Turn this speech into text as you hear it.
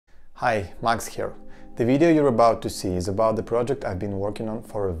Hi, Max here. The video you're about to see is about the project I've been working on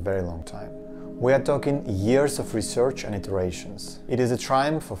for a very long time. We are talking years of research and iterations. It is a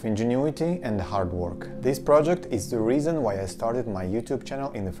triumph of ingenuity and hard work. This project is the reason why I started my YouTube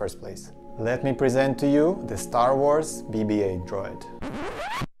channel in the first place. Let me present to you the Star Wars BB-8 droid.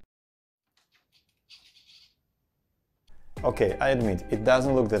 Okay, I admit, it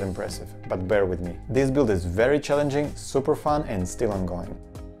doesn't look that impressive, but bear with me. This build is very challenging, super fun and still ongoing.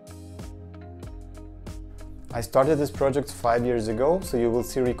 I started this project 5 years ago, so you will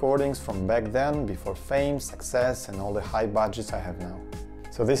see recordings from back then, before fame, success and all the high budgets I have now.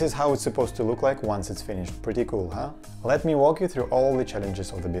 So this is how it's supposed to look like once it's finished. Pretty cool, huh? Let me walk you through all the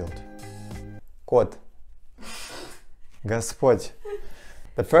challenges of the build. Кот. Господь.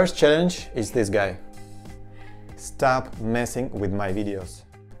 The first challenge is this guy. Stop messing with my videos.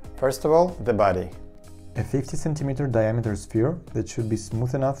 First of all, the body. A 50 cm diameter sphere that should be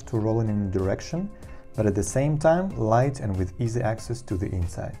smooth enough to roll in any direction, but at the same time light and with easy access to the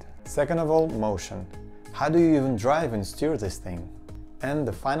inside. Second of all, motion. How do you even drive and steer this thing? And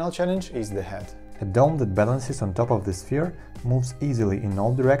the final challenge is the head. A dome that balances on top of the sphere, moves easily in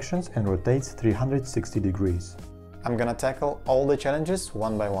all directions and rotates 360 degrees. I'm gonna tackle all the challenges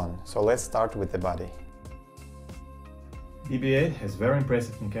one by one, so let's start with the body. BB-8 has very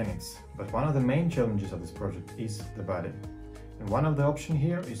impressive mechanics, but one of the main challenges of this project is the body. And one of the options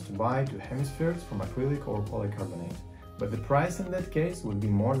here is to buy two hemispheres from acrylic or polycarbonate, but the price in that case would be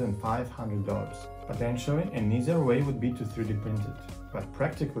more than $500. Potentially, an easier way would be to 3D print it, but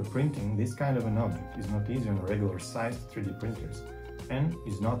practically printing this kind of an object is not easy on regular sized 3D printers, and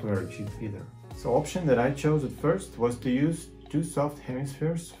is not very cheap either. So option that I chose at first was to use two soft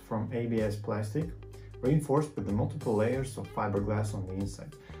hemispheres from ABS plastic, reinforced with the multiple layers of fiberglass on the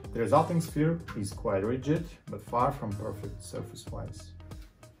inside. The resulting sphere is quite rigid, but far from perfect surface-wise.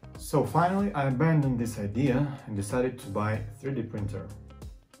 So finally I abandoned this idea and decided to buy a 3D printer.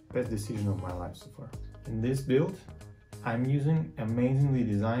 Best decision of my life so far. In this build, I'm using amazingly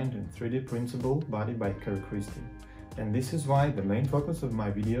designed and 3D printable body by Kerry Christie. And this is why the main focus of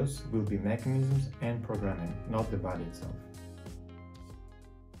my videos will be mechanisms and programming, not the body itself.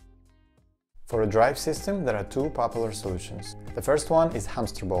 For a drive system, there are two popular solutions. The first one is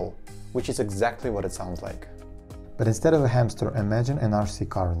hamster ball, which is exactly what it sounds like. But instead of a hamster, imagine an RC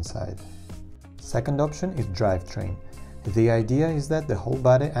car inside. Second option is drivetrain. The idea is that the whole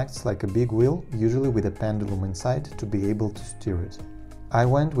body acts like a big wheel, usually with a pendulum inside to be able to steer it. I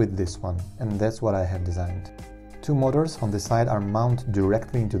went with this one, and that's what I have designed. Two motors on the side are mounted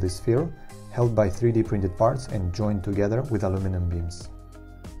directly into the sphere, held by 3D printed parts and joined together with aluminum beams.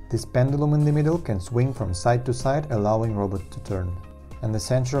 This pendulum in the middle can swing from side to side, allowing robot to turn. And the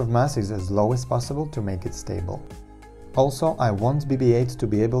center of mass is as low as possible to make it stable. Also, I want BB-8 to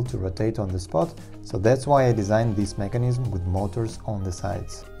be able to rotate on the spot, so that's why I designed this mechanism with motors on the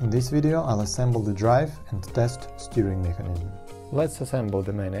sides. In this video, I'll assemble the drive and test steering mechanism. Let's assemble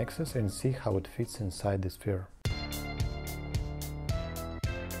the main axis and see how it fits inside the sphere.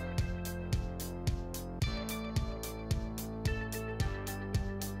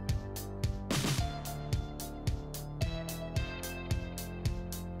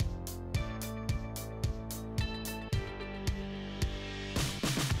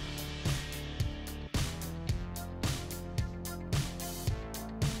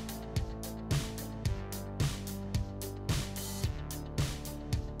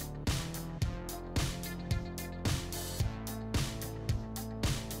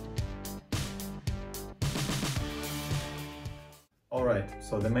 Alright,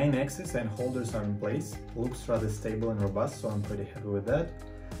 so the main axis and holders are in place. Looks rather stable and robust, so I'm pretty happy with that.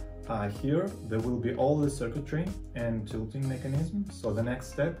 Here there will be all the circuitry and tilting mechanism, so the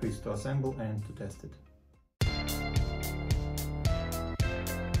next step is to assemble and to test it.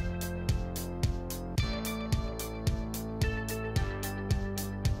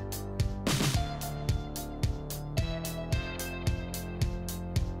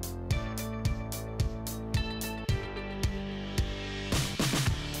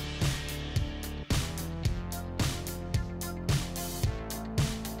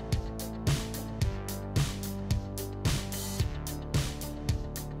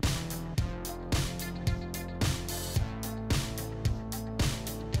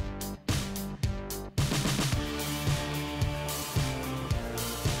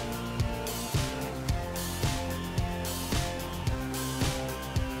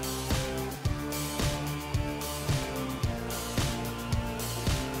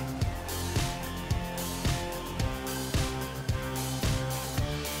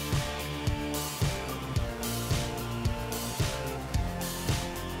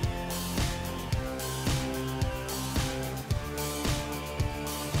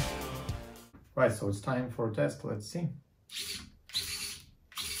 Right, so it's time for a test. Let's see.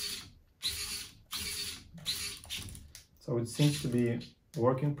 So it seems to be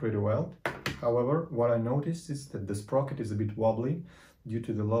working pretty well. However, what I noticed is that the sprocket is a bit wobbly due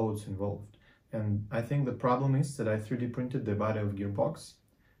to the loads involved. And I think the problem is that I 3D printed the body of gearbox,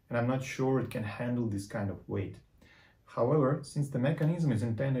 and I'm not sure it can handle this kind of weight. However, since the mechanism is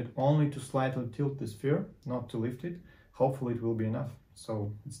intended only to slightly tilt the sphere, not to lift it, hopefully it will be enough.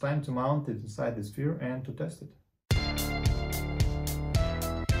 So it's time to mount it inside the sphere and to test it.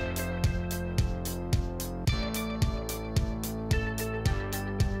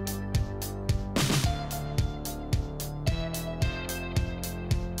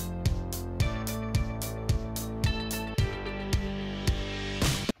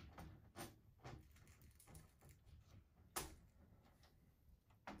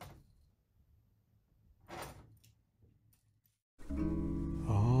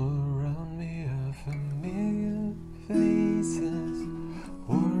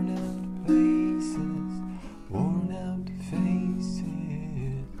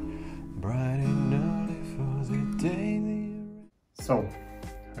 So,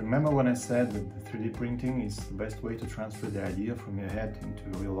 remember when I said that the 3D printing is the best way to transfer the idea from your head into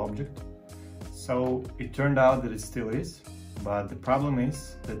a real object? So it turned out that it still is, but the problem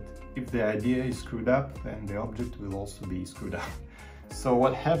is that if the idea is screwed up, then the object will also be screwed up. So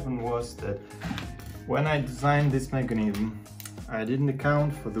what happened was that when I designed this mechanism, I didn't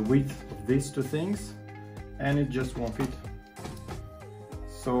account for the width of these two things, and it just won't fit.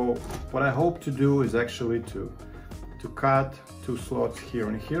 So what I hope to do is actually to cut two slots here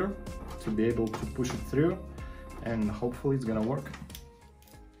and here to be able to push it through, and hopefully it's gonna work.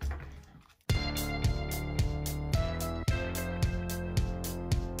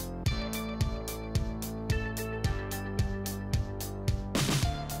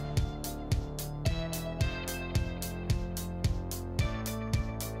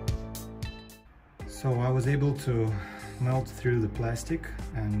 So I was able to melt through the plastic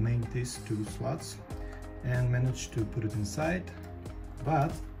and make these two slots and managed to put it inside,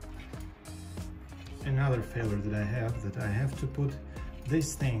 but another failure that I have to put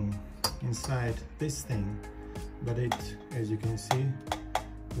this thing inside this thing, but it, as you can see,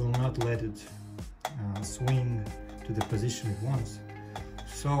 will not let it swing to the position it wants.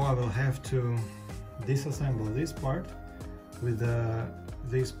 So I will have to disassemble this part with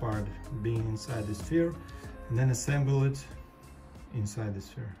this part being inside the sphere, and then assemble it inside the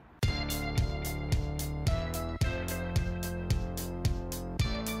sphere.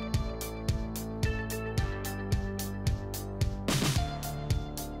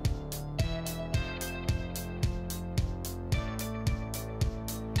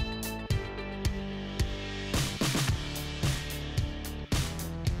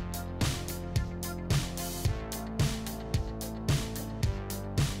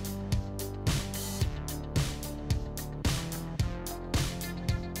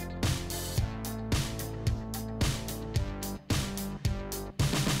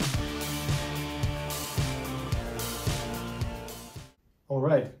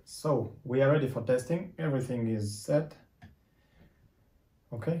 Alright, so we are ready for testing. Everything is set.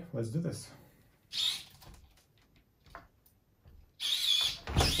 Okay, let's do this.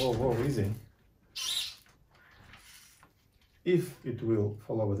 Whoa, whoa, easy. If it will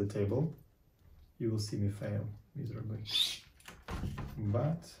fall over the table, you will see me fail miserably.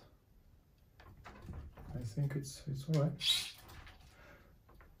 But I think it's alright.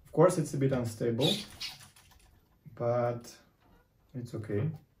 Of course, it's a bit unstable, but it's okay.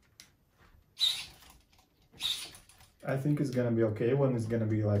 I think it's gonna be okay when it's gonna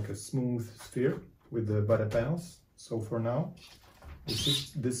be like a smooth sphere with the body panels. So for now,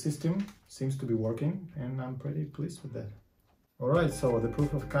 this system seems to be working, and I'm pretty pleased with that. Alright, so the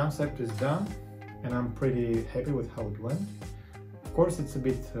proof of concept is done, and I'm pretty happy with how it went. Of course, it's a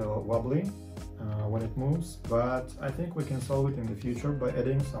bit wobbly when it moves, but I think we can solve it in the future by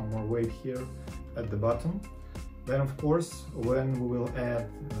adding some more weight here at the bottom. Then of course, when we will add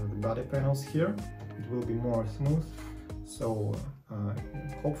the body panels here, it will be more smooth, so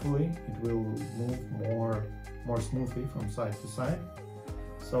hopefully it will move more smoothly from side to side.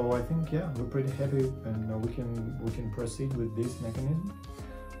 So I think, yeah, we're pretty happy, and we can proceed with this mechanism.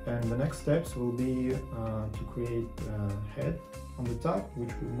 And the next steps will be to create a head on the top,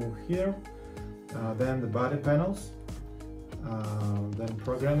 which will move here, then the body panels, then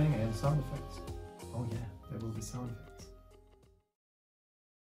programming and sound effects. Oh yeah, there will be sound effects.